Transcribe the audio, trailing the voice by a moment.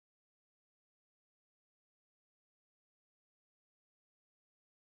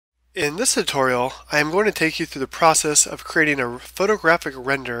In this tutorial, I am going to take you through the process of creating a photographic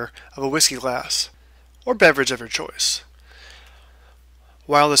render of a whiskey glass, or beverage of your choice.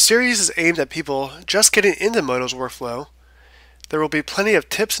 While the series is aimed at people just getting into Modo's workflow, there will be plenty of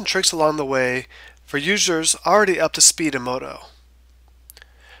tips and tricks along the way for users already up to speed in Modo.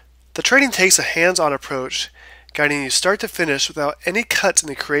 The training takes a hands-on approach, guiding you start to finish without any cuts in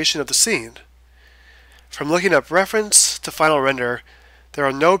the creation of the scene. From looking up reference to final render, there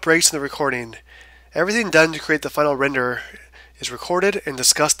are no breaks in the recording. Everything done to create the final render is recorded and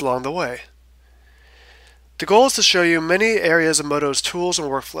discussed along the way. The goal is to show you many areas of Modo's tools and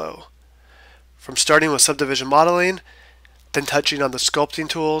workflow, from starting with subdivision modeling, then touching on the sculpting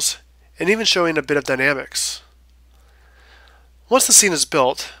tools, and even showing a bit of dynamics. Once the scene is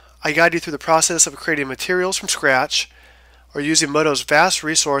built, I guide you through the process of creating materials from scratch or using Modo's vast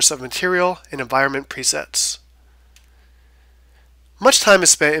resource of material and environment presets. Much time is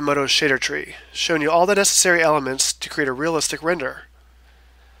spent in Modo's shader tree, showing you all the necessary elements to create a realistic render.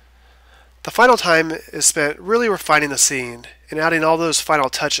 The final time is spent really refining the scene and adding all those final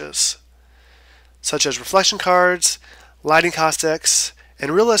touches, such as reflection cards, lighting caustics,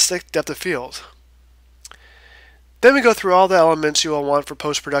 and realistic depth of field. Then we go through all the elements you will want for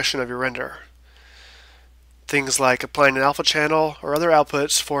post-production of your render. Things like applying an alpha channel or other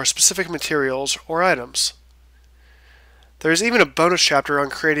outputs for specific materials or items. There is even a bonus chapter on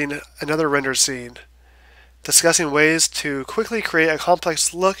creating another render scene, discussing ways to quickly create a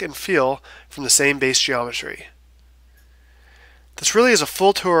complex look and feel from the same base geometry. This really is a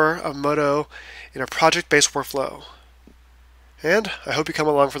full tour of Modo in a project-based workflow, and I hope you come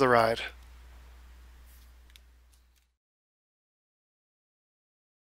along for the ride.